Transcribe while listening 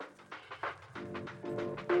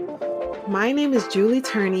My name is Julie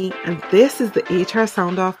Turney, and this is the HR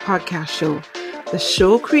Sound Off podcast show, the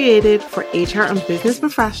show created for HR and business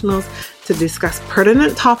professionals to discuss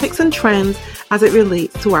pertinent topics and trends as it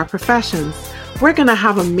relates to our professions. We're going to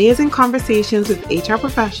have amazing conversations with HR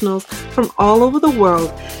professionals from all over the world,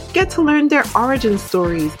 get to learn their origin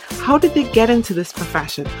stories. How did they get into this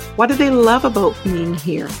profession? What do they love about being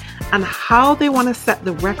here? And how they want to set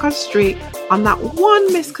the record straight on that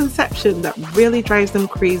one misconception that really drives them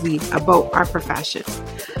crazy about our profession.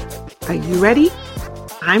 Are you ready?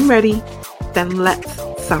 I'm ready. Then let's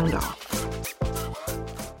sound off.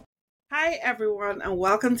 Hi, everyone, and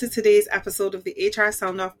welcome to today's episode of the HR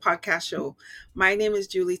Sound Off podcast show. My name is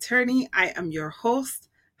Julie Turney. I am your host.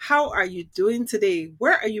 How are you doing today?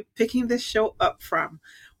 Where are you picking this show up from?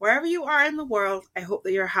 Wherever you are in the world, I hope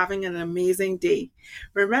that you're having an amazing day.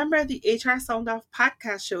 Remember, the HR Sound Off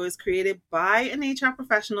podcast show is created by an HR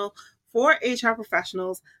professional for HR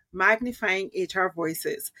professionals, magnifying HR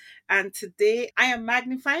voices. And today I am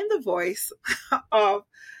magnifying the voice of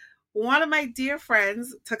one of my dear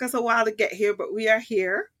friends. It took us a while to get here, but we are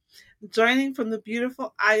here, joining from the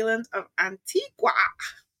beautiful island of Antigua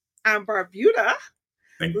and Barbuda.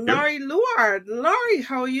 Laurie Louard. Laurie,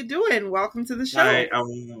 how are you doing? Welcome to the show. Hi,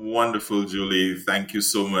 I'm wonderful, Julie. Thank you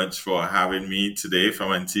so much for having me today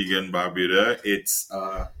from Antigua and Barbuda. It's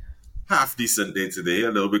a half decent day today,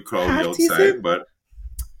 a little bit cloudy outside,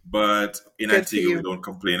 but in Good Antigua we don't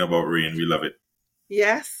complain about rain. We love it.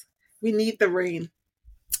 Yes, we need the rain.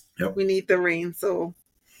 Yep. We need the rain, so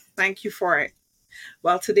thank you for it.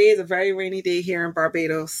 Well, today is a very rainy day here in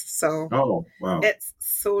Barbados, so It's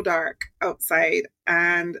so dark outside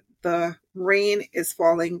and the rain is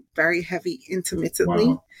falling very heavy intermittently.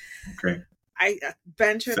 Wow. Okay. I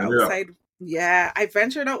ventured outside. Yeah, I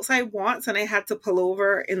ventured outside once and I had to pull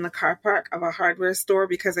over in the car park of a hardware store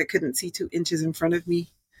because I couldn't see 2 inches in front of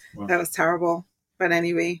me. Wow. That was terrible. But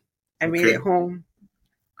anyway, I made it home.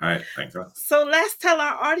 All right, thank you. So let's tell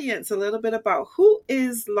our audience a little bit about who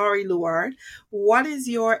is Laurie Louard. What is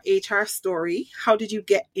your HR story? How did you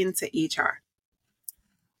get into HR?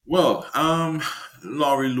 Well,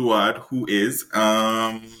 Laurie Louard, who is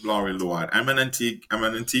Laurie Louard? I'm an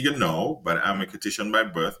Antiguan now, but I'm a Caucasian by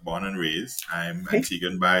birth, born and raised. I'm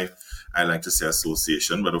Antiguan by, I like to say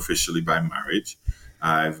association, but officially by marriage.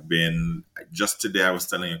 Just today I was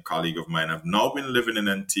telling a colleague of mine, I've now been living in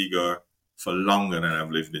Antigua for longer than I've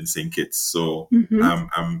lived in St. Kitts. So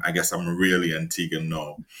I guess I'm really Antiguan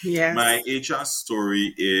now. Yes. My HR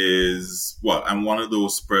story is, I'm one of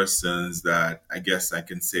those persons that I guess I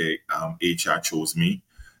can say HR chose me.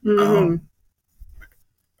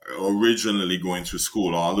 Originally going through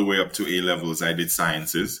school all the way up to A-levels, I did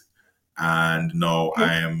sciences. And now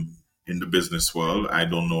I am in the business world. I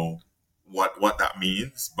don't know what that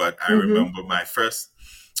means, but I remember my first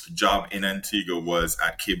job in Antigua was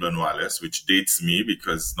at Cable and Wireless, which dates me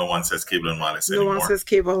because no one says Cable and Wireless anymore. No one says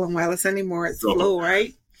Cable and Wireless anymore. It's Flow,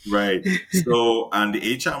 right? Right. So, and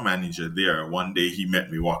the HR manager there, one day he met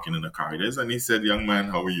me walking in the corridors and he said, "Young man,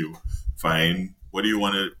 how are you?" "Fine. What are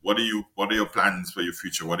your plans for your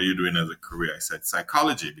future? What are you doing as a career?" I said,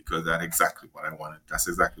 "Psychology," because that's exactly what I wanted. That's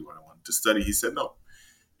exactly what I wanted to study. He said, "No,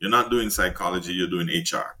 you're not doing psychology. You're doing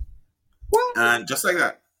HR." What? And just like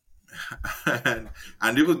that.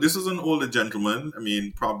 and this was an older gentleman. I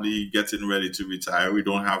mean, probably getting ready to retire. We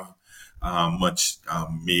don't have much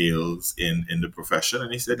males in the profession.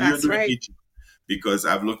 And he said, "You're doing it because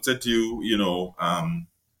I've looked at you,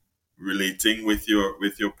 relating with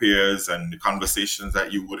your peers and the conversations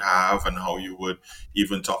that you would have and how you would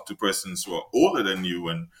even talk to persons who are older than you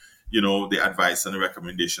and, the advice and the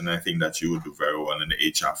recommendation. I think that you would do very well in the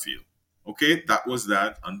HR field." Okay, that was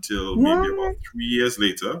that until maybe about 3 years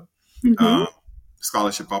later.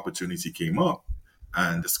 Scholarship opportunity came up,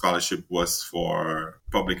 and the scholarship was for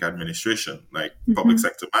public administration, like public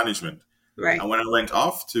sector management. Right. And when I went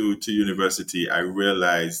off to university, I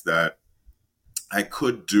realized that I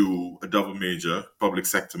could do a double major, public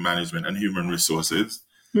sector management and human resources.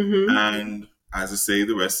 And as I say,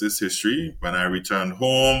 the rest is history. When I returned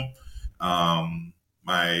home,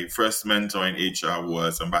 my first mentor in HR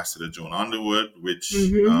was Ambassador Joan Underwood, which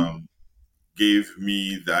gave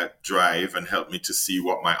me that drive and helped me to see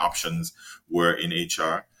what my options were in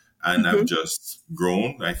HR. And I've just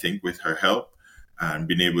grown, I think, with her help and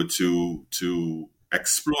been able to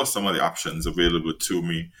explore some of the options available to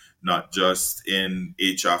me, not just in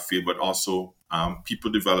HR field, but also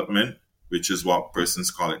people development, which is what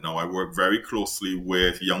persons call it now. I work very closely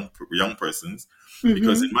with young persons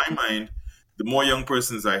because in my mind, the more young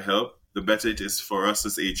persons I help, the better it is for us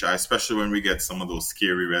as HR, especially when we get some of those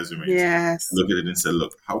scary resumes. Yes. Look at it and say,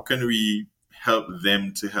 look, how can we help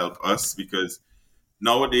them to help us, because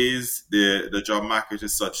nowadays the job market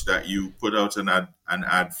is such that you put out an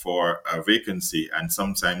ad for a vacancy, and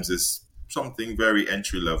sometimes it's something very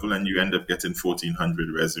entry level, and you end up getting 1,400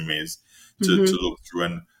 resumes to look through.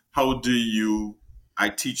 And how do you? I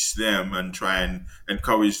teach them and try and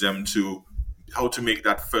encourage them to how to make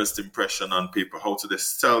that first impression on paper, how to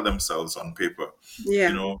sell themselves on paper.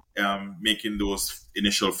 Yeah. Making those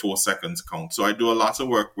initial 4 seconds count. So I do a lot of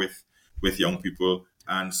work with young people.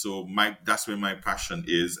 And so that's where my passion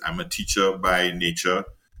is. I'm a teacher by nature.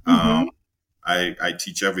 I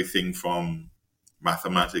teach everything from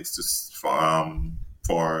mathematics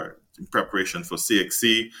for preparation for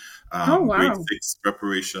CXC, grade 6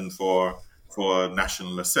 preparation for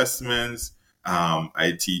national assessments.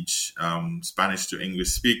 I teach Spanish to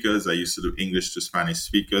English speakers. I used to do English to Spanish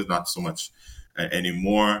speakers, not so much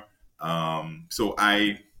anymore. So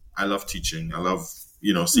I love teaching. I love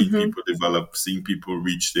seeing people develop, seeing people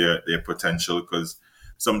reach their potential, because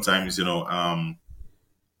sometimes the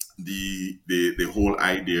whole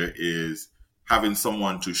idea is having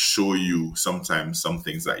someone to show you sometimes some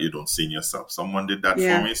things that you don't see in yourself. Someone did that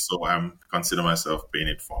for me, so I'm consider myself paying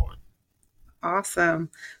it forward.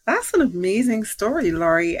 Awesome. That's an amazing story,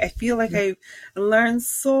 Laurie. I feel like I learned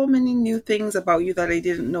so many new things about you that I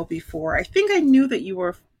didn't know before. I think I knew that you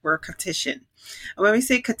were Caucasian. And when we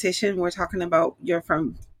say Caucasian, we're talking about you're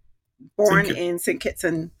born in St. Kitts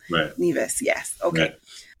and Nevis. Yes. Okay. Right.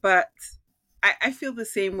 But I feel the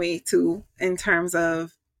same way too, in terms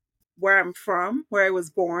of where I'm from, where I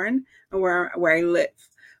was born, and where I live.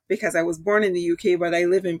 Because I was born in the UK, but I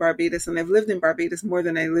live in Barbados, and I've lived in Barbados more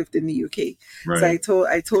than I lived in the UK. Right. So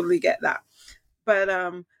I totally get that. But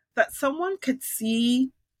that someone could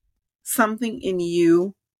see something in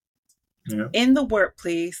you in the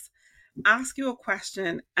workplace, ask you a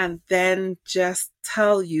question, and then just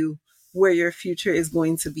tell you where your future is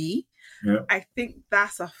going to be. Yeah. I think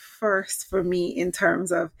that's a first for me in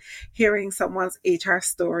terms of hearing someone's HR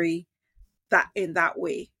story in that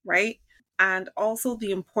way, right? And also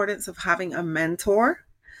the importance of having a mentor.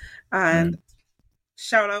 And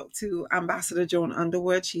shout out to Ambassador Joan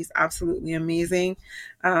Underwood. She's absolutely amazing.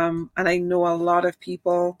 And I know a lot of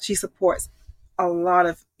people. She supports a lot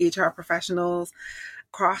of HR professionals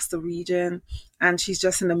across the region. And she's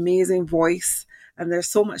just an amazing voice. And there's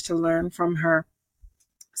so much to learn from her.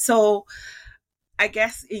 So I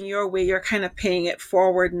guess in your way, you're kind of paying it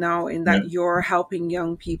forward now in that you're helping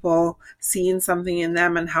young people, seeing something in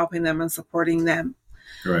them and helping them and supporting them.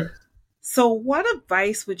 Right. So what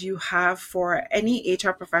advice would you have for any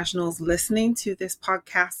HR professionals listening to this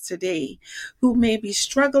podcast today who may be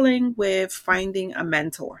struggling with finding a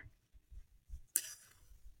mentor?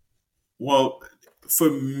 Well,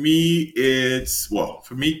 for me, it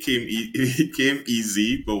came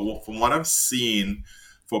easy, but from what I've seen,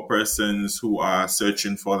 for persons who are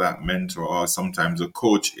searching for that mentor or sometimes a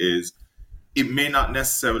coach, is it may not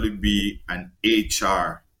necessarily be an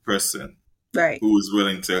HR person who is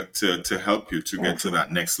willing to help you to get to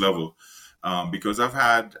that next level. Because I've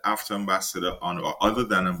had, after Ambassador on, or other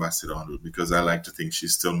than Ambassador on, because I like to think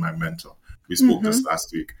she's still my mentor. We spoke this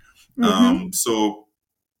last week. So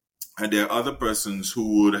there are other persons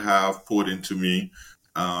who would have poured into me.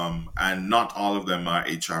 And not all of them are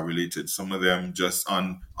HR related. Some of them just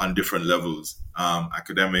on different levels,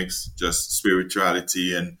 academics, just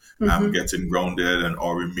spirituality, and getting grounded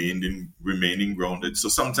or remaining grounded. So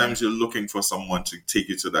sometimes you're looking for someone to take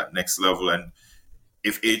you to that next level. And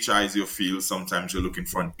if HR is your field, sometimes you're looking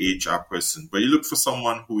for an HR person, but you look for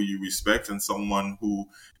someone who you respect and someone who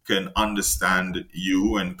can understand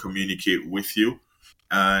you and communicate with you.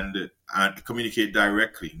 And communicate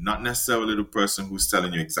directly, not necessarily the person who's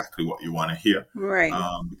telling you exactly what you want to hear. Right.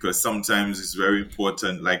 Because sometimes it's very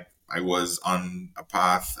important. Like I was on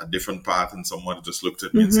a different path, and someone just looked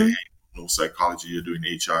at me and said, "Hey, no psychology, you're doing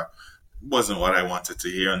HR." It wasn't what I wanted to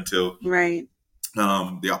hear until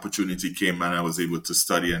the opportunity came and I was able to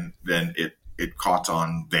study, and then it caught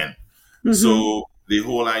on then. So the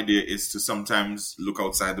whole idea is to sometimes look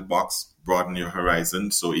outside the box, broaden your horizon.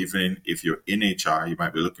 So even if you're in HR, you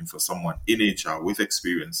might be looking for someone in HR with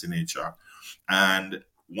experience in HR. And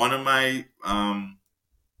one of my,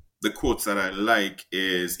 the quotes that I like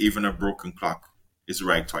is, even a broken clock is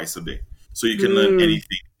right twice a day. So you can learn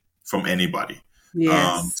anything from anybody.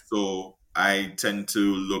 Yes. So I tend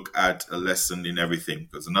to look at a lesson in everything,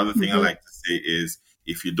 because another thing I like to say is,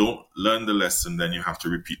 if you don't learn the lesson, then you have to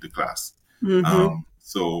repeat the class.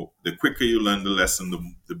 So the quicker you learn the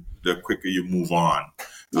lesson, the quicker you move on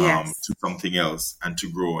to something else and to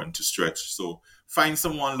grow and to stretch. So find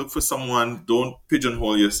someone, look for someone. Don't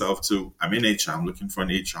pigeonhole yourself to, I'm in HR, I'm looking for an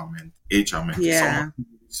HR mentor. Someone Yeah. who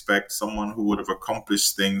you respect, someone who would have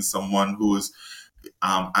accomplished things, someone who is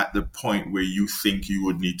at the point where you think you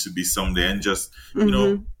would need to be someday, and just,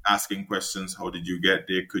 Mm-hmm. asking questions. How did you get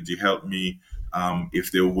there? Could you help me?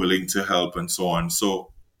 If they're willing to help, and so on.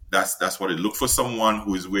 So that's what it. Look for someone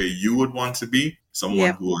who is where you would want to be,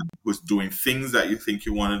 someone Yep. who's doing things that you think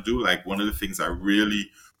you want to do. Like, one of the things I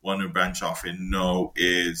really want to branch off in now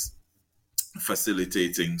is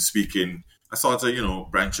facilitating, speaking. I sort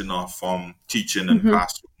of, branching off from teaching and Mm-hmm.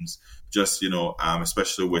 classrooms, just,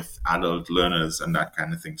 especially with adult learners and that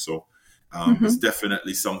kind of thing. So it's Mm-hmm.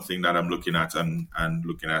 definitely something that I'm looking at and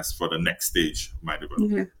looking at for the next stage of my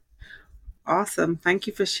development. Yeah. Awesome. Thank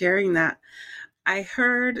you for sharing that. I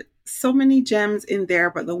heard so many gems in there,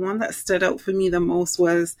 but the one that stood out for me the most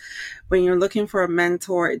was when you're looking for a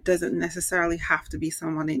mentor, it doesn't necessarily have to be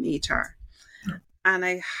someone in HR. Yeah. And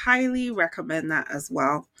I highly recommend that as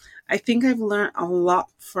well. I think I've learned a lot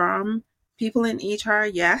from people in HR,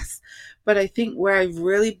 yes, but I think where I've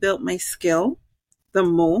really built my skill the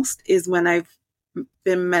most is when I've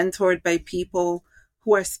been mentored by people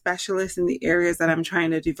who are specialists in the areas that I'm trying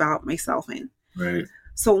to develop myself in. Right.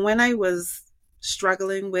 So when I was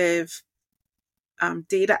struggling with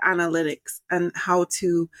data analytics and how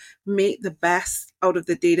to make the best out of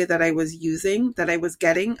the data that I was using, that I was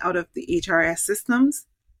getting out of the HRS systems,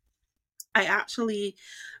 I actually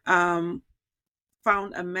found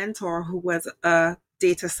a mentor who was a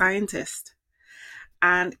data scientist.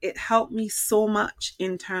 And it helped me so much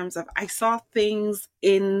in terms of I saw things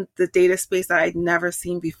in the data space that I'd never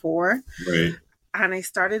seen before. Right. And I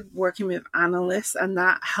started working with analysts, and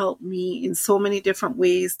that helped me in so many different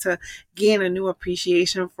ways to gain a new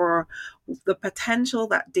appreciation for the potential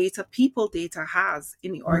that people data has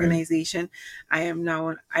in the organization.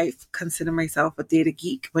 Right. I consider myself a data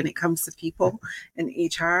geek when it comes to people and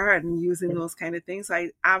HR and using those kind of things. So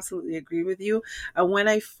I absolutely agree with you. And when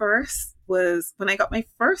I got my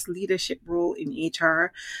first leadership role in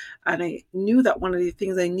HR, and I knew that one of the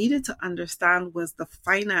things I needed to understand was the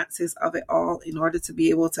finances of it all in order to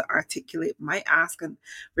be able to articulate my ask and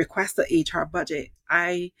request the HR budget,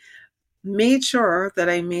 I made sure that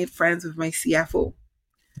I made friends with my CFO.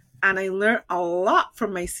 And I learned a lot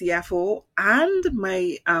from my CFO and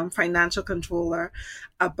my financial controller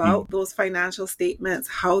about those financial statements,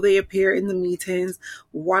 how they appear in the meetings,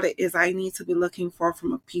 what it is I need to be looking for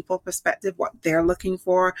from a people perspective, what they're looking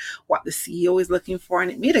for, what the CEO is looking for.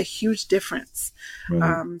 And it made a huge difference.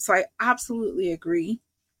 So I absolutely agree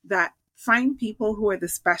that find people who are the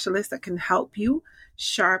specialists that can help you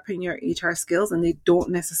sharpen your HR skills, and they don't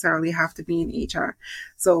necessarily have to be in HR.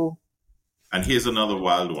 So, and here's another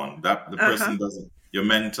wild one, that the person your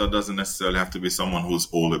mentor doesn't necessarily have to be someone who's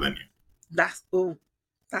older than you. That's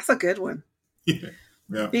a good one.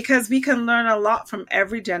 Yeah. Because we can learn a lot from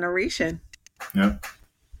every generation. Yeah.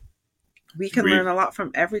 We can learn a lot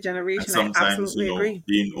from every generation. And sometimes, I absolutely agree.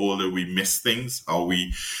 Being older, we miss things, or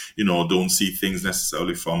we, don't see things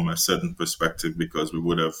necessarily from a certain perspective because we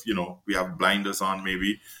would have, we have blinders on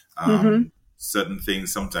maybe. Certain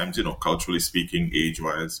things sometimes, culturally speaking,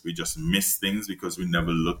 age-wise, we just miss things because we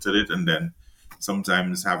never looked at it. And then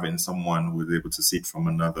sometimes having someone who is able to see it from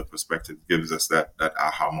another perspective gives us that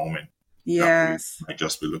aha moment. Yes. That we might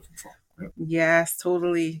just be looking for. Yeah. Yes,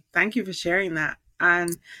 totally. Thank you for sharing that.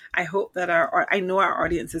 And I hope that I know our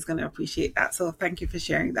audience is going to appreciate that. So thank you for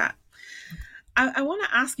sharing that. I want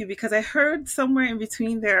to ask you, because I heard somewhere in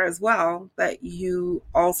between there as well that you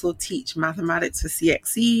also teach mathematics for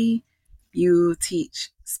CXE. You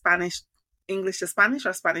teach English to Spanish,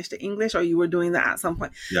 or Spanish to English, or you were doing that at some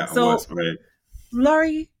point. Yeah, so, I was, right.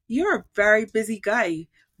 Laurie, you're a very busy guy.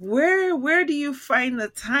 Where do you find the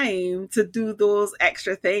time to do those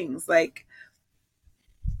extra things? Like,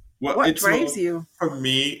 what drives you? For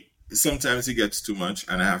me, sometimes it gets too much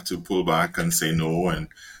and I have to pull back and say no. And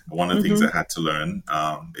one of the things I had to learn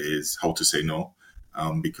is how to say no,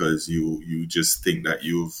 because you just think that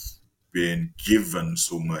you've been given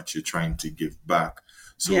so much, you're trying to give back.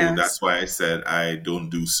 So that's why I said I don't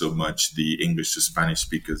do so much the English to Spanish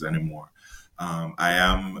speakers anymore. I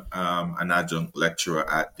am an adjunct lecturer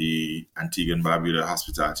at the Antigua and Barbuda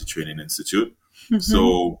Hospitality Training Institute.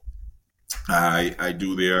 So I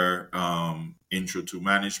do their intro to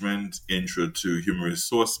management, intro to human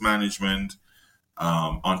resource management,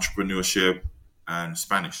 entrepreneurship, and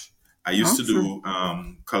Spanish. I used to do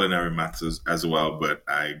culinary matters as well, but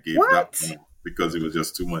I gave that one because it was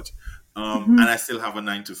just too much. And I still have a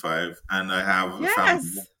 9 to 5, and I have a family.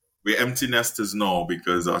 We're empty nesters now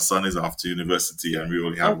because our son is off to university and we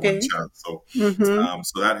only have one child. So,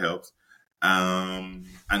 so that helps.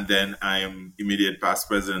 And then I am immediate past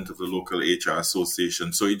president of the local HR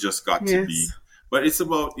association. So it just got to be, Yes. but it's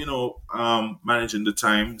about, managing the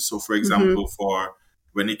time. So for Mm-hmm. example, for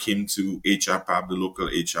when it came to HRPAB, the local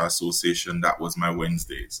HR association, that was my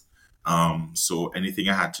Wednesdays. So anything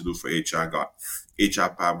I had to do for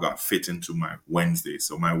HRPAB got fit into my Wednesday.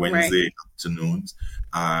 So my Right. Wednesday afternoons,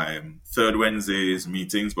 third Wednesdays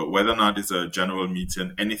meetings, but whether or not it's a general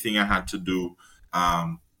meeting, anything I had to do,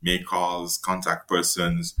 make calls, contact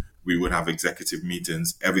persons, we would have executive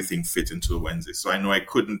meetings, everything fit into a Wednesday. So I know I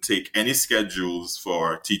couldn't take any schedules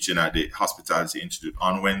for teaching at the Hospitality Institute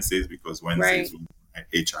on Wednesdays because Wednesdays Right. were my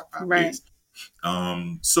HRPAB Right. days.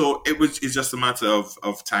 So it's just a matter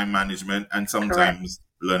of time management and Correct. sometimes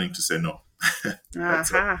learning to say no. That's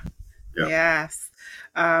it. Aha. Yeah. Yes.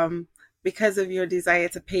 Um, because of your desire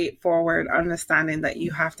to pay it forward, understanding that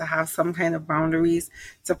you have to have some kind of boundaries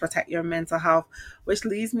to protect your mental health, which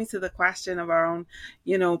leads me to the question around,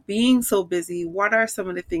 being so busy, what are some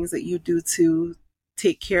of the things that you do to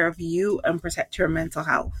take care of you and protect your mental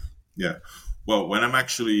health? Yeah. Well, when I'm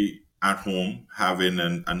actually at home having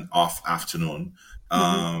an off afternoon,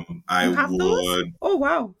 I You have those? would. Oh,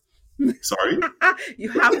 wow. Sorry. You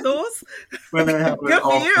have those? When I have an Good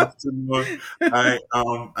for off you. afternoon,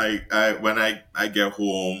 I when I get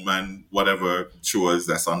home and whatever chores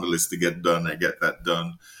that's on the list to get done, I get that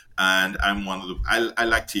done. And I'm one of the I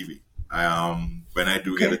like TV. When I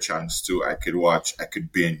do get a Okay. chance to, I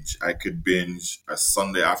could binge a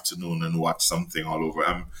Sunday afternoon and watch something all over.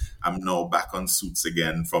 I'm now back on Suits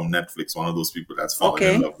again from Netflix. One of those people that's fallen in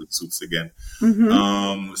Okay. love with Suits again.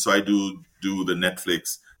 Mm-hmm. So I do the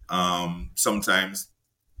Netflix. Sometimes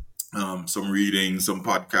some reading, some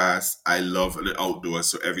podcasts. I love the outdoors.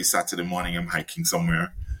 So every Saturday morning, I'm hiking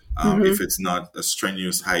somewhere. Mm-hmm. If it's not a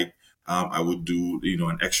strenuous hike, I would do,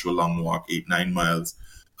 an extra long walk, 8-9 miles.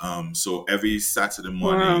 So every Saturday Wow.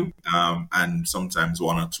 morning, and sometimes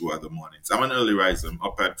one or two other mornings. I'm an early riser. I'm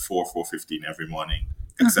up at 4:15 every morning,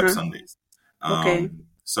 except Uh-huh. Sundays. Okay.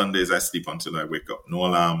 Sundays I sleep until I wake up. No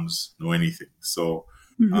alarms, no anything. So,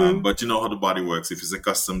 Mm-hmm. but you know how the body works. If it's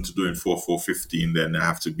accustomed to doing 4:15, then I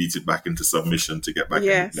have to beat it back into submission to get back in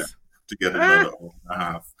there Yes. to get Ah. another hour and a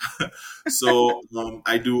half. So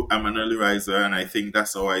I'm an early riser, and I think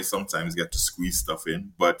that's how I sometimes get to squeeze stuff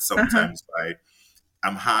in. But Uh-huh. sometimes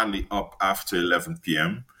I'm hardly up after 11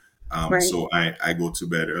 p.m. Right. So I go to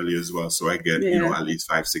bed early as well. So I get, Yeah. at least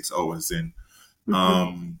 5-6 hours in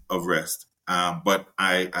Mm-hmm. of rest. But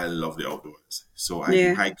I love the outdoors. So I do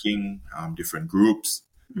Yeah. hiking, different groups.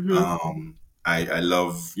 Mm-hmm. I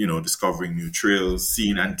love, discovering new trails,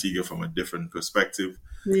 seeing Antigua from a different perspective.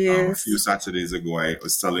 A few Yes. Saturdays ago, I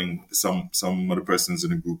was telling some of the persons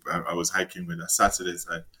in the group I was hiking with. Saturdays,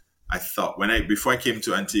 I thought before I came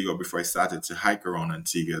to Antigua, before I started to hike around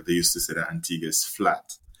Antigua, they used to say that Antigua is flat.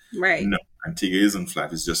 Right. No, Antigua isn't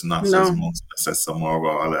flat. It's just not as No. mountainous as some of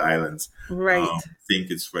our other islands. Right. Think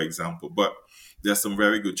it's, for example, but there's some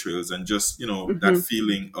very good trails, and just that Mm-hmm.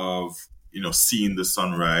 feeling of seeing the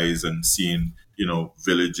sunrise and seeing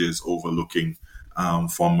villages overlooking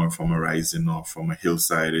from a rising or from a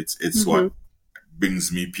hillside. It's Mm-hmm. what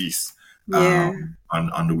brings me peace Yeah.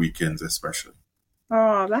 on the weekends, especially.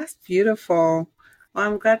 Oh, that's beautiful. Well,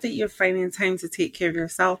 I'm glad that you're finding time to take care of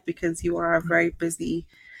yourself because you are very busy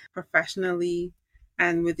professionally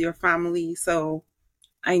and with your family. So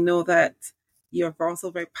I know that you're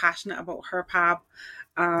also very passionate about her pab.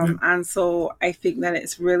 Yeah, And so I think that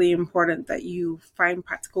it's really important that you find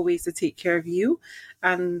practical ways to take care of you.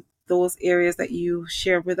 And those areas that you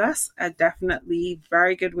share with us are definitely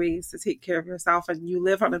very good ways to take care of yourself. And you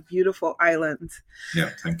live on a beautiful island.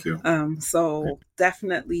 yeah. Thank you. So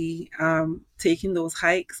definitely taking those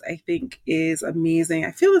hikes, I think, is amazing.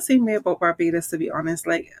 I feel the same way about Barbados, to be honest.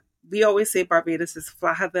 Like we always say Barbados is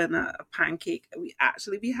flatter than a pancake. We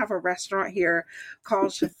have a restaurant here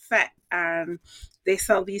called Chefette, and they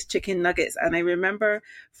sell these chicken nuggets. And I remember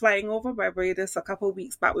flying over Barbados a couple of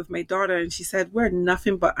weeks back with my daughter, and she said, "We're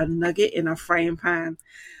nothing but a nugget in a frying pan."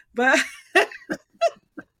 But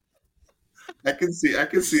I can see that. I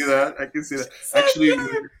can see that. said, Actually,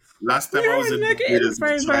 last time I we're was a in nugget in a Barbados,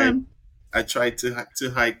 frying pan. I tried to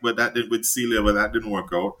hike, but that did with Celia, but that didn't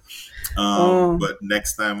work out. Oh, But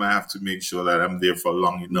next time I have to make sure that I'm there for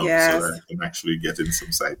long enough so that yes. I can actually get in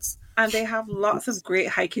some sites. And they have lots of great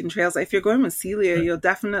hiking trails. If you're going with Celia, you'll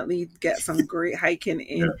definitely get some great hiking Yeah.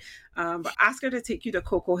 in. But ask her to take you to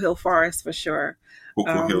Cocoa Hill Forest for sure.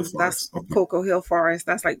 Cocoa Hill That's Forest. Okay. Cocoa Hill Forest.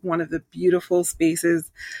 That's like one of the beautiful spaces.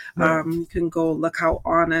 Right. You can go look out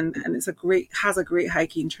on, and it's has a great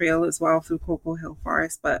hiking trail as well through Cocoa Hill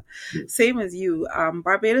Forest. But same as you,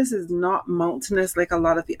 Barbados is not mountainous like a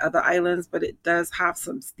lot of the other islands, but it does have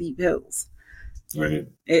some steep hills. Right.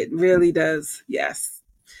 It really does. Yes.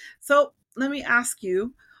 So let me ask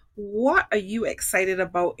you, what are you excited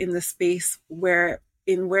about in the space where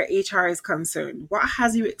HR is concerned? What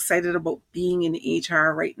has you excited about being in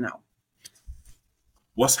HR right now?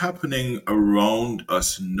 What's happening around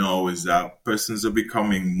us now is that persons are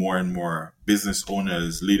becoming more and more business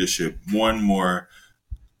owners, leadership, more and more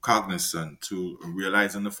cognizant to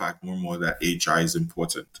realizing the fact more and more that HR is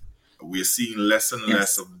important. We're seeing less and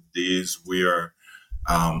less of days where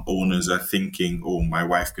owners are thinking, oh, my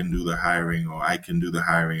wife can do the hiring or I can do the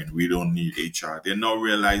hiring and we don't need HR. They're now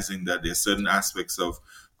realizing that there's certain aspects of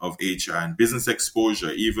HR and business exposure,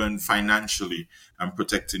 even financially, and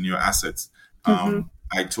protecting your assets.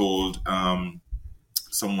 I told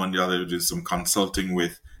someone the other day, did some consulting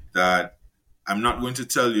with, that I'm not going to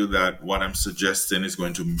tell you that what I'm suggesting is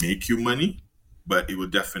going to make you money, but it will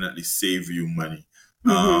definitely save you money.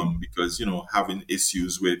 Because, having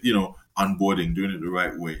issues with, onboarding, doing it the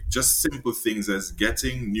right way, just simple things as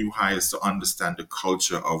getting new hires to understand the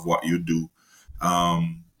culture of what you do,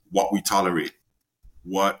 what we tolerate,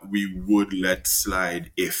 what we would let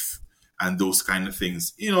slide if, and those kind of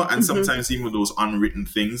things, and sometimes even those unwritten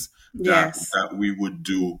things that we would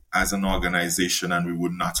do as an organization and we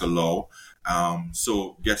would not allow.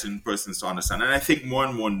 So getting persons to understand. And I think more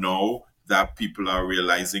and more now that people are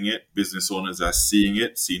realizing it, business owners are seeing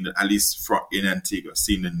it, at least in Antigua,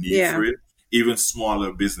 seeing the need for it. Even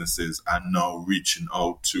smaller businesses are now reaching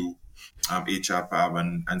out to HR Pav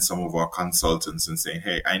and some of our consultants and saying,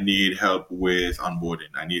 hey, I need help with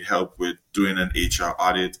onboarding. I need help with doing an HR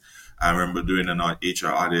audit. I remember doing an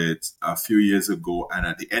HR audit a few years ago, and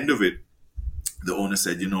at the end of it, the owner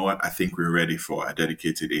said, you know what, I think we're ready for a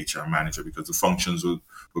dedicated HR manager, because the functions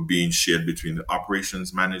were being shared between the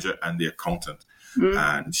operations manager and the accountant.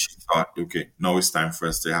 And she thought, okay, now it's time for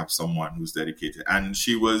us to have someone who's dedicated. And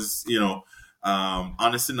she was,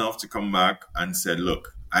 honest enough to come back and said,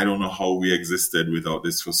 look, I don't know how we existed without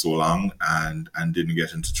this for so long and didn't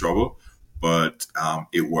get into trouble. But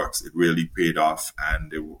it works. It really paid off, and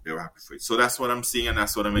they were happy for it. So that's what I'm seeing, and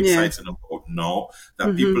that's what I'm excited about now,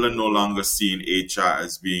 that people are no longer seeing HR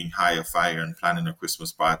as being hire, fire, and planning a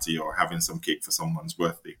Christmas party or having some cake for someone's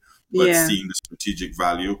birthday, but seeing the strategic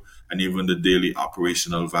value and even the daily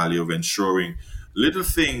operational value of ensuring little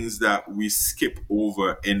things that we skip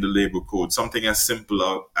over in the labor code, something as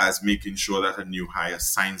simple as making sure that a new hire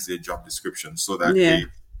signs their job description so that they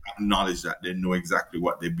acknowledge that they know exactly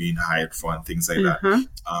what they're being hired for and things like that.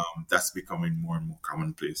 That's becoming more and more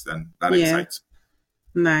commonplace, and that excites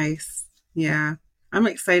me. Nice. Yeah. I'm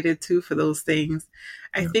excited too for those things.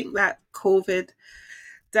 I think that COVID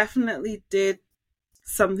definitely did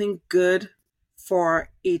something good for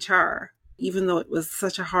HR, even though it was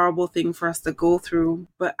such a horrible thing for us to go through.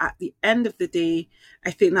 But at the end of the day,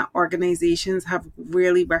 I think that organizations have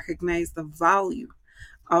really recognized the value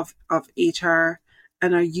of HR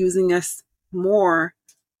and are using us more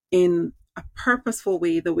in a purposeful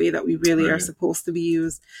way, the way that we really are supposed to be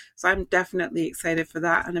used. So I'm definitely excited for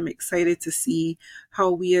that. And I'm excited to see how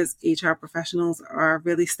we as HR professionals are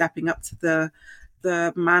really stepping up to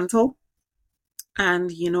the mantle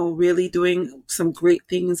and, really doing some great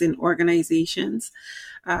things in organizations.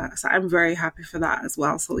 So I'm very happy for that as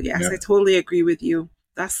well. So yes, I totally agree with you.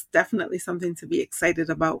 That's definitely something to be excited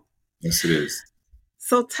about. Yes, it is.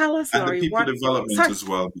 So tell us, and Laurie, the people development as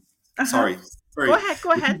well. Sorry. Go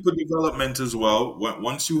ahead. People development as well.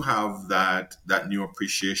 Once you have that new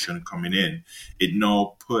appreciation coming in, it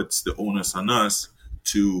now puts the onus on us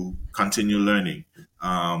to continue learning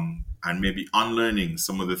and maybe unlearning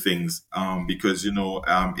some of the things because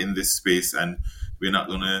in this space, and we're not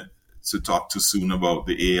gonna talk too soon about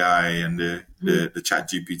the AI and the chat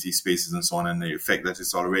GPT spaces and so on, and the effect that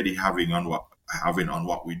it's already having on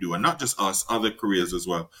what we do, and not just us, other careers as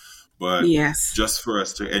well. But just for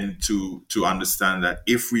us to understand that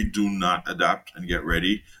if we do not adapt and get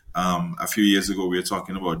ready, a few years ago we were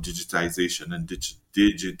talking about digitization and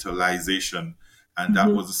digitalization, and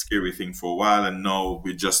that was a scary thing for a while. And now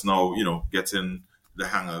we're just getting the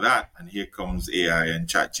hang of that. And here comes AI and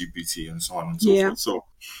chat GPT and so on and so forth. So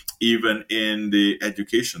even in the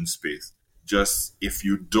education space, just if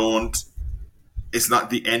you don't, it's not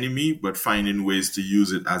the enemy, but finding ways to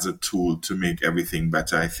use it as a tool to make everything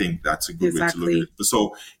better. I think that's a good way to look at it.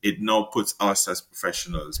 So it now puts us as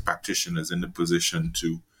professionals, practitioners in the position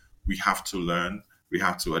to we have to learn, we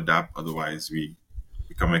have to adapt, otherwise we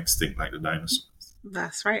become extinct like the dinosaurs.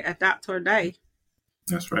 That's right. Adapt or die.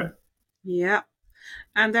 That's right. Yeah.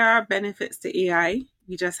 And there are benefits to AI.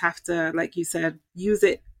 You just have to, like you said, use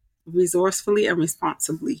it resourcefully and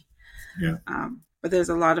responsibly. Yeah. But there's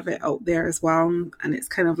a lot of it out there as well. And it's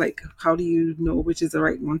kind of like, how do you know which is the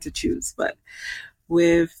right one to choose? But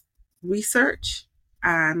with research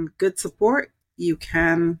and good support, you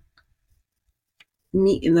can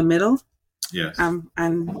meet in the middle. Yes.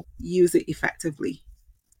 And use it effectively.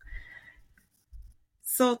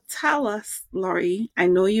 So tell us, Laurie, I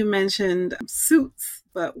know you mentioned Suits,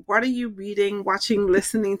 but what are you reading, watching,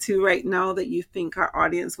 listening to right now that you think our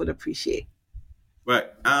audience would appreciate? Right.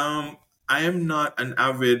 I am not an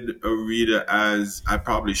avid reader as I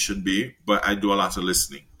probably should be, but I do a lot of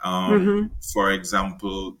listening. For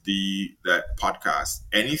example, that podcast,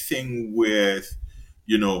 anything with,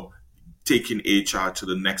 taking HR to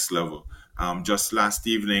the next level. Just last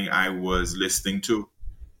evening, I was listening to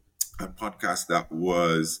a podcast that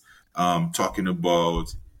was talking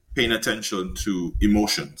about paying attention to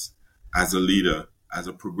emotions as a leader, as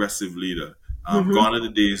a progressive leader. Gone are the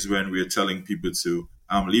days when we're telling people to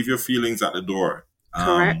leave your feelings at the door.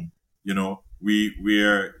 Correct.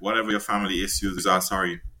 We're whatever your family issues are,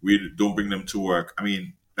 sorry, we don't bring them to work. I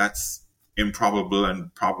mean, that's improbable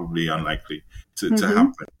and probably unlikely to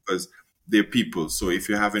happen because they're people. So if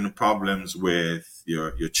you're having problems with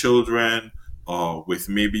your children or with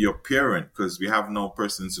maybe your parent, because we have now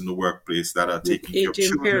persons in the workplace that are taking care of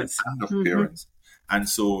children parents. and of parents. And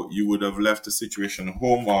so you would have left the situation at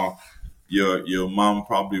home, or your mom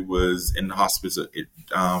probably was in the hospital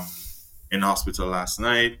last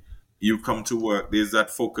night. You come to work, there's that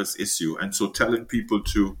focus issue. And so telling people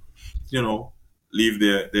to, leave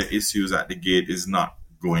their issues at the gate is not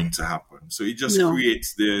going to happen. So it just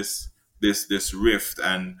creates this rift.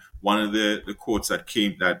 And one of the quotes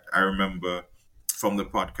that I remember from the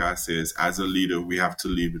podcast is, as a leader, we have to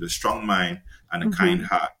lead with a strong mind and a kind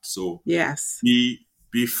heart. So yes,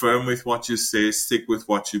 be firm with what you say, stick with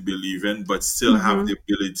what you believe in, but still have the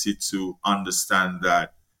ability to understand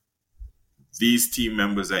that these team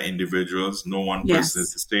members are individuals. No one person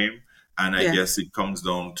is the same. And I guess it comes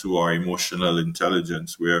down to our emotional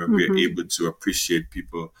intelligence, where we're able to appreciate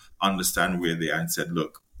people, understand where they are, and said,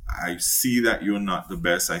 look, I see that you're not the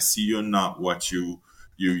best. I see you're not what you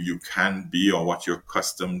can be, or what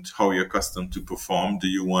how you're accustomed to perform. Do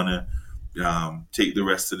you want to take the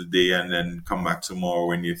rest of the day and then come back tomorrow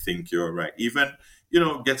when you think you're right? Even,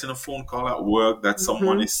 getting a phone call at work that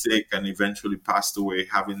someone is sick and eventually passed away,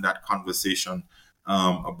 having that conversation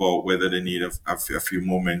about whether they need a few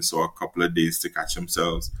moments or a couple of days to catch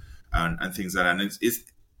themselves and things like that. And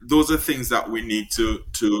those are things that we need to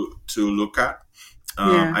look at.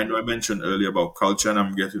 I know I mentioned earlier about culture, and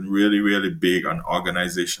I'm getting really, really big on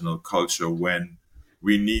organizational culture when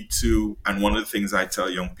we need to. And one of the things I tell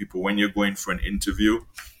young people, when you're going for an interview,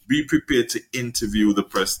 be prepared to interview the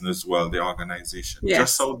person as well, the organization.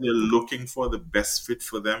 Just so they're looking for the best fit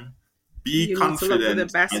for them. Be confident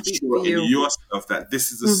and sure in yourself that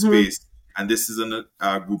this is a space and this is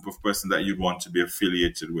a group of persons that you'd want to be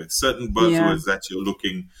affiliated with. Certain buzzwords that you're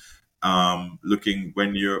looking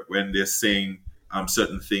when they're saying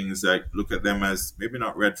certain things, like look at them as maybe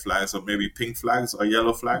not red flags, or maybe pink flags or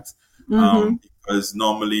yellow flags. Because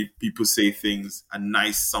normally people say things a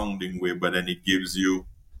nice sounding way, but then it gives you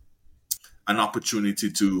an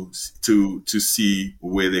opportunity to see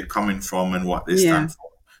where they're coming from and what they stand for.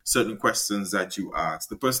 Certain questions that you ask.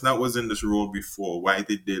 The person that was in this role before, why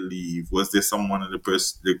did they leave? Was there someone in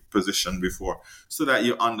the position before? So that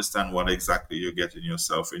you understand what exactly you're getting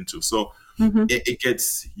yourself into. So it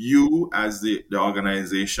gets you as the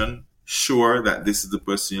organization sure that this is the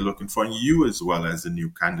person you're looking for, and you as well as the new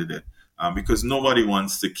candidate. Because nobody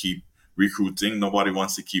wants to keep recruiting. Nobody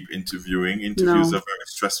wants to keep interviewing. Interviews are very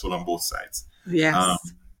stressful on both sides. Yes.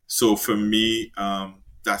 So for me,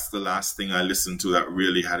 that's the last thing I listened to that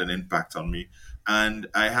really had an impact on me. And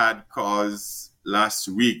I had cause last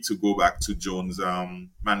week to go back to Joan's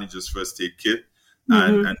manager's first aid kit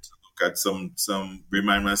and to look at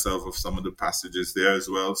remind myself of some of the passages there as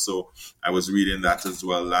well. So I was reading that as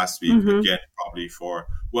well last week, again, probably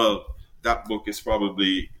that book is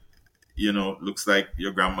probably, looks like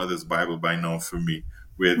your grandmother's Bible by now for me,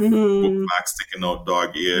 with bookmarks sticking out,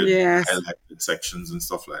 dog-eared, highlighted sections and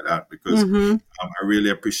stuff like that, because I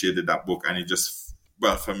really appreciated that book. And it just,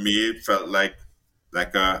 for me, it felt like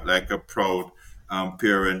a proud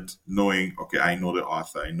parent knowing, okay, I know the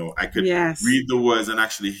author. I know I could read the words and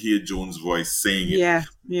actually hear Joan's voice saying it.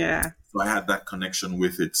 Yeah. So I had that connection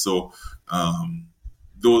with it. So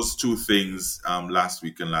those two things last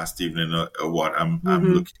week and last evening are what I'm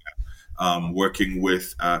looking at. Working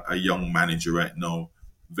with a young manager right now,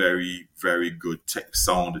 very, very good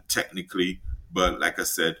sound technically, but like I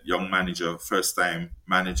said, young manager, first time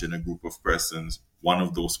managing a group of persons. One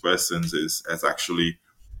of those persons is actually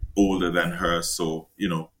older than her, so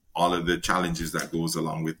all of the challenges that goes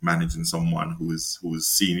along with managing someone who is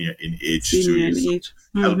senior in age to Senior you, in so age.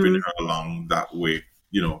 helping her along that way,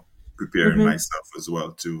 preparing myself as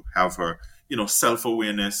well to have her,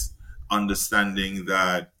 self-awareness, understanding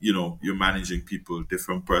that you're managing people,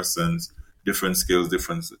 different persons, different skills,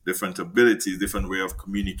 different abilities, different way of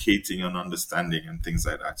communicating and understanding and things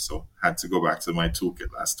like that. So had to go back to my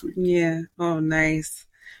toolkit last week. Yeah. Oh, nice.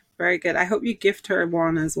 Very good. I hope you gift her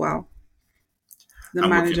one as well. The I'm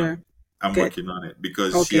working on manager. it. I'm Good. working on it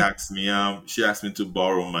because Okay. she asked me to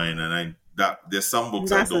borrow mine, and there's some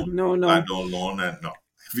books I That's a don't no. loan, and no,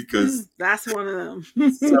 because That's one of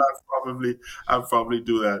them. so I'll probably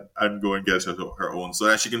do that and go and get her own so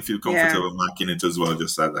that she can feel Yeah, comfortable marking it as well,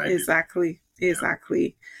 just as I did. exactly. Yeah.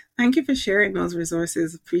 Exactly. Thank you for sharing those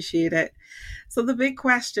resources. Appreciate it. So the big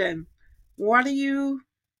question, what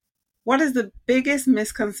is the biggest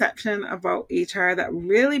misconception about HR that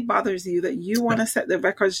really bothers you that you want to set the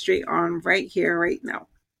record straight on right here, right now?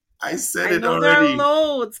 I said I it know there are already.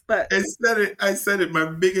 loads, but I said it. My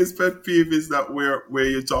biggest pet peeve is that where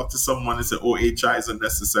you talk to someone and say, "Oh, HR isn't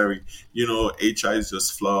necessary." HR is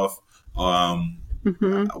just fluff.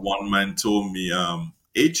 One man told me,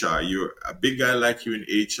 "HR, you're a big guy like you in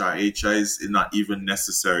HR. HR is not even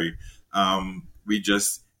necessary. We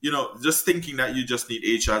just, just thinking that you just need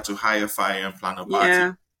HR to hire, fire, and plan a party."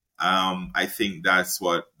 yeah, I think that's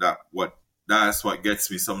what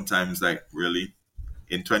gets me sometimes. Like, really,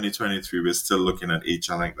 in 2023, we're still looking at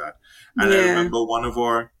HR like that. And I yeah. remember one of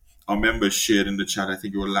our members shared in the chat, I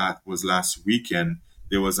think it was last weekend,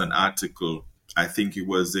 there was an article, I think it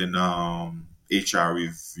was in HR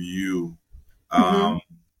Review, Mm-hmm.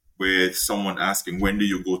 with someone asking, when do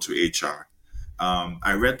you go to HR?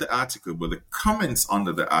 I read the article, but the comments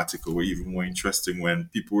under the article were even more interesting when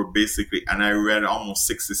people were basically, and I read almost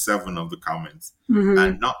 67 of the comments, Mm-hmm.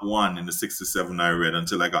 and not one in the 67 I read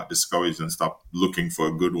until I got discouraged and stopped looking for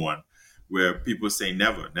a good one, where people say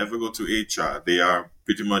never go to HR. They are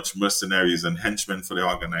pretty much mercenaries and henchmen for the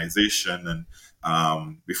organization.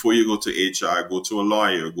 And before you go to HR, go to a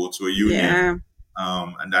lawyer, go to a union,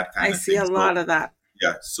 Yeah, and that I kind of see thing. a So lot of that.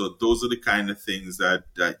 yeah, so those are the kind of things that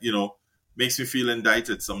makes me feel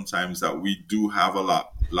indicted sometimes, that we do have a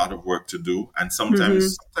lot of work to do, and Mm-hmm.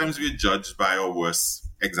 sometimes we're judged by our worst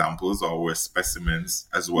examples or worst specimens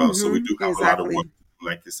as well. So we Mm-hmm. do have a lot of work Exactly. to do,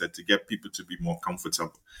 like you said, to get people to be more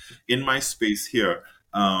comfortable. In my space here,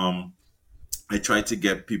 I try to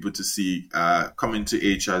get people to see coming to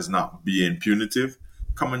HR as not being punitive.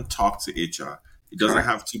 Come and talk to HR. It doesn't Correct.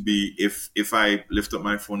 have to be, if I lift up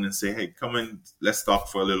my phone and say, "Hey, come in, let's talk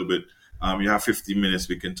for a little bit. You have 15 minutes,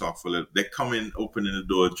 we can talk for a little." They come in, opening the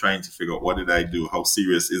door, trying to figure out, what did I do? How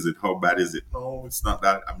serious is it? How bad is it? No, it's not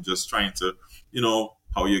that. I'm just trying to,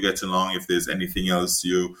 how you get along. If there's anything else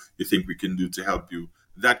you think we can do to help you.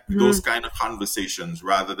 Those Mm-hmm. kind of conversations,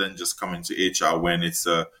 rather than just coming to HR when it's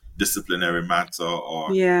a disciplinary matter,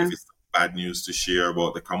 or Yeah. if it's bad news to share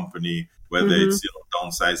about the company, whether Mm-hmm. it's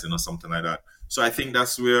downsizing or something like that. So I think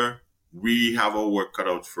that's where we have our work cut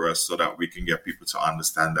out for us, so that we can get people to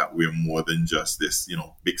understand that we're more than just this,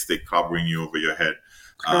 big stick clobbering you over your head,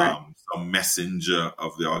 Correct. some messenger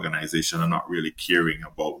of the organization, and not really caring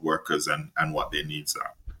about workers and what their needs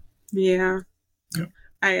are. Yeah, Yeah.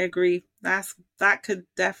 I agree. That could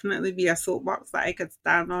definitely be a soapbox that I could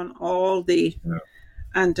stand on all day Yeah.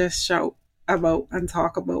 and just shout about and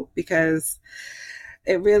talk about, because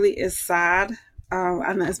it really is sad.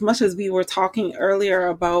 And as much as we were talking earlier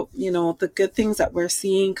about, the good things that we're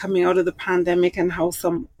seeing coming out of the pandemic and how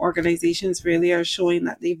some organizations really are showing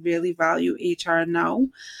that they really value HR now,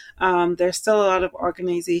 there's still a lot of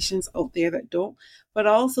organizations out there that don't. But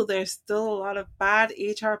also, there's still a lot of bad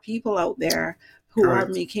HR people out there who are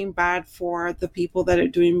Correct. making bad for the people that are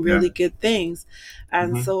doing Yeah. really good things.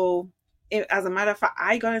 And Hmm. so, as a matter of fact,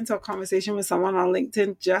 I got into a conversation with someone on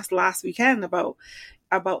LinkedIn just last weekend about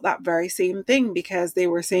that very same thing, because they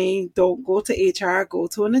were saying, don't go to HR, go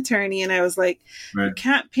to an attorney. And I was like, you Right.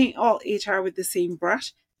 can't paint all HR with the same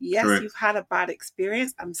brush. Yes, Correct. you've had a bad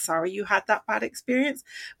experience. I'm sorry you had that bad experience,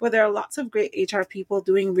 but there are lots of great HR people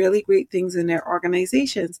doing really great things in their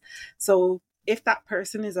organizations. So if that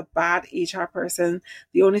person is a bad HR person,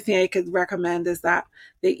 the only thing I could recommend is that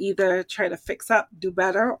they either try to fix up, do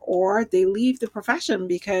better, or they leave the profession,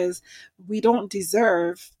 because we don't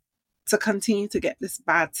deserve to continue to get this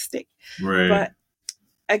bad stick. Right. But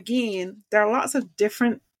again, there are lots of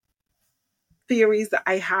different theories that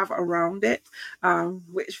I have around it,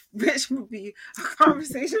 which would be a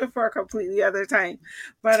conversation for a completely other time.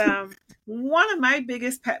 But one of my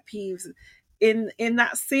biggest pet peeves in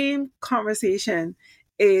that same conversation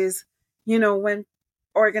is, when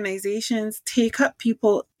organizations take up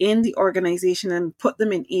people in the organization and put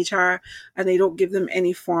them in HR, and they don't give them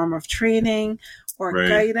any form of training or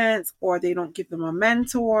guidance, or they don't give them a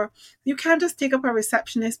mentor. You can't just take up a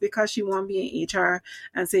receptionist because she won't be in HR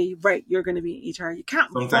and say, right, you're going to be in HR. You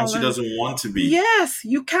can't. Sometimes she doesn't want to be. Yes,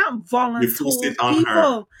 you can't volunteer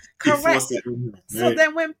people. Correct. So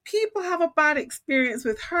then when people have a bad experience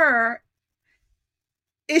with her,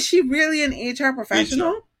 is she really an HR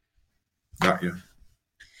professional? Got you.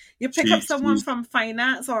 You pick up someone from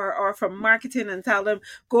finance or from marketing and tell them,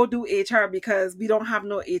 go do HR because we don't have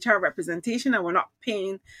no HR representation and we're not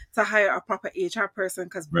paying to hire a proper HR person,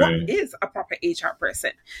 because what is a proper HR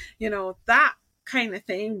person? That kind of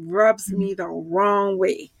thing rubs me the wrong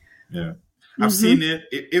way. Yeah. I've seen it.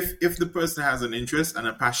 If the person has an interest and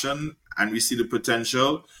a passion and we see the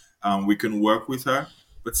potential, we can work with her.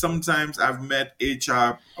 But sometimes I've met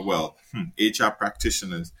HR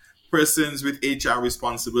practitioners, persons with HR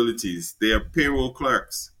responsibilities. They are payroll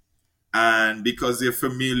clerks. And because they're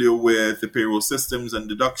familiar with the payroll systems and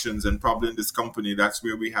deductions, and probably in this company, that's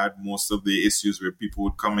where we had most of the issues where people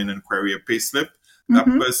would come in and query a pay slip. That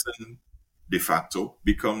person de facto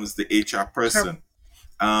becomes the HR person.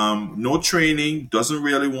 No training, doesn't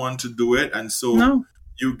really want to do it. And so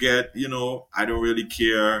you get, I don't really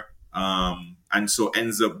care. And so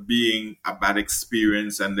ends up being a bad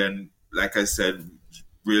experience. And then, like I said,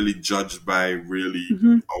 really judged by really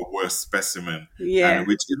a worse specimen. And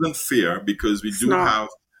which isn't fair, because we have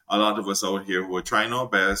a lot of us out here who are trying our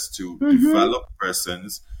best to develop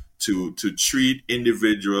persons, to treat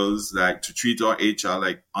individuals, like to treat our HR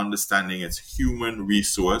like understanding it's human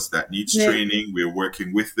resource that needs training. We're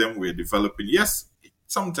working with them. We're developing. Yes,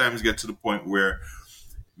 sometimes get to the point where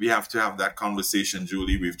we have to have that conversation,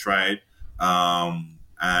 Julie. We've tried.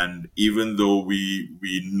 And even though we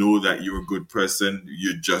know that you're a good person,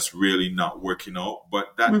 you're just really not working out.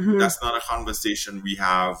 But that's not a conversation we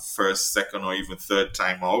have first, second, or even third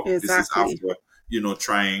time out. Exactly. This is after,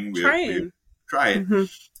 trying. We've tried.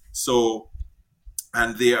 So,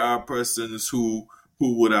 and there are persons who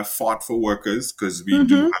would have fought for workers, because we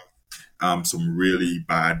do have some really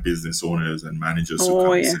bad business owners and managers who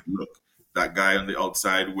come and say, look, that guy on the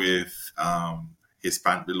outside with his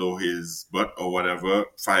pant below his butt or whatever,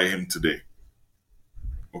 fire him today.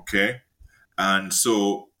 Okay? And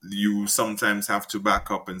so you sometimes have to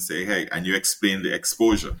back up and say, hey, and you explain the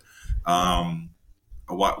exposure.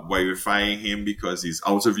 Why you're firing him because he's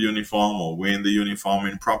out of uniform or wearing the uniform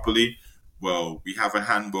improperly. Well, we have a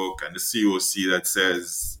handbook and the COC that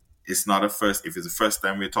says it's not if it's the first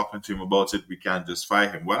time we're talking to him about it, we can't just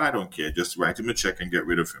fire him. Well, I don't care. Just write him a check and get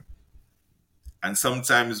rid of him. And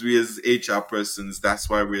sometimes we as HR persons, that's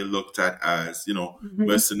why we're looked at as,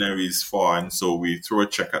 mercenaries for. And so we throw a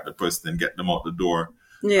check at the person and get them out the door.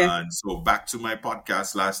 Yeah. And so back to my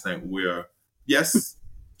podcast last night, where, yes,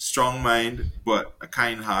 strong mind, but a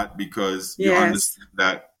kind heart, because you understand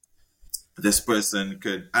that this person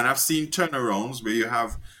could. And I've seen turnarounds where you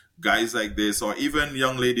have guys like this, or even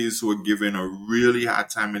young ladies who are given a really hard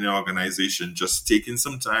time in the organization, just taking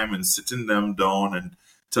some time and sitting them down and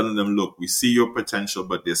telling them, look, we see your potential,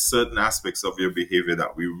 but there's certain aspects of your behavior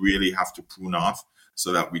that we really have to prune off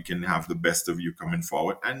so that we can have the best of you coming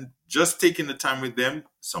forward. And just taking the time with them,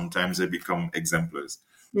 sometimes they become exemplars.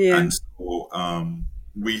 Yeah. And so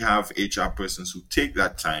we have HR persons who take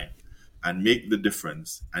that time and make the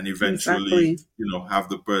difference, and eventually, have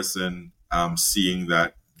the person seeing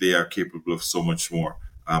that they are capable of so much more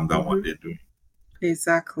than what they're doing.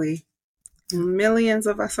 Exactly. Millions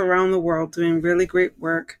of us around the world doing really great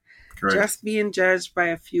work, just being judged by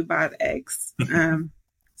a few bad eggs.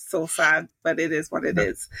 So sad, but it is what it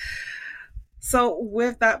is. So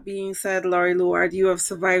with that being said, Laurie Louard, you have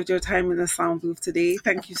survived your time in the sound booth today.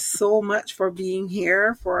 Thank you so much for being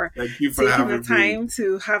here, for taking the time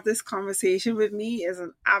to have this conversation with me. It's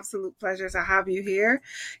an absolute pleasure to have you here.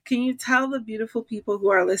 Can you tell the beautiful people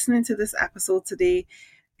who are listening to this episode today,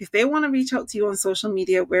 if they want to reach out to you on social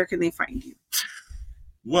media, where can they find you?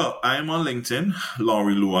 Well, I'm on LinkedIn,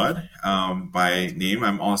 Laurie Louard, by name.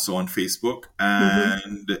 I'm also on Facebook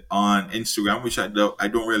and on Instagram, which I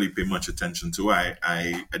don't really pay much attention to.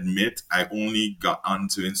 I admit I only got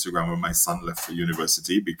onto Instagram when my son left for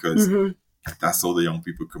university, because that's how the young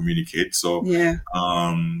people communicate. So,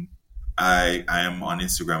 and I am on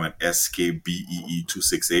Instagram at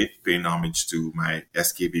SKBEE268, paying homage to my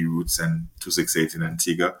SKB roots and 268 in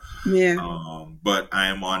Antigua. Yeah. But I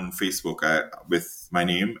am on Facebook with my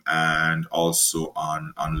name, and also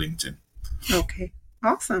on LinkedIn. Okay.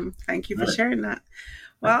 Awesome. Thank you for Right. sharing that.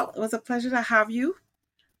 Well, it was a pleasure to have you.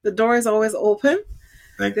 The door is always open.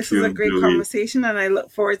 This was a great Julie. conversation, and I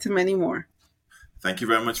look forward to many more. Thank you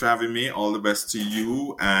very much for having me. All the best to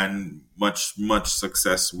you, and much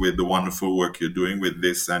success with the wonderful work you're doing with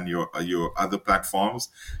this and your other platforms,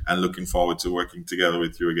 and looking forward to working together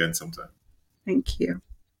with you again sometime. Thank you.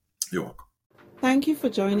 You're welcome. Thank you for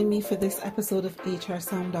joining me for this episode of HR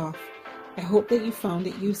Sound Off. I hope that you found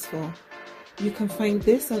it useful. You can find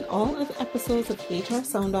this and all other episodes of HR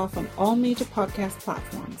Sound Off on all major podcast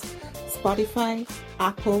platforms. Spotify,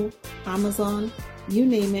 Apple, Amazon, you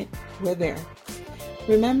name it, we're there.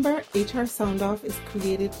 Remember, HR Sound Off is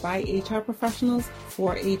created by HR professionals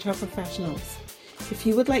for HR professionals. If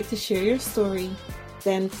you would like to share your story,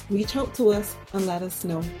 then reach out to us and let us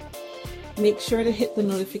know. Make sure to hit the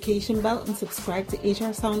notification bell and subscribe to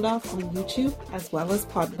HR Sound Off on YouTube as well as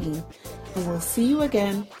Podbean. And we'll see you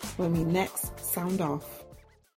again when we next sound off.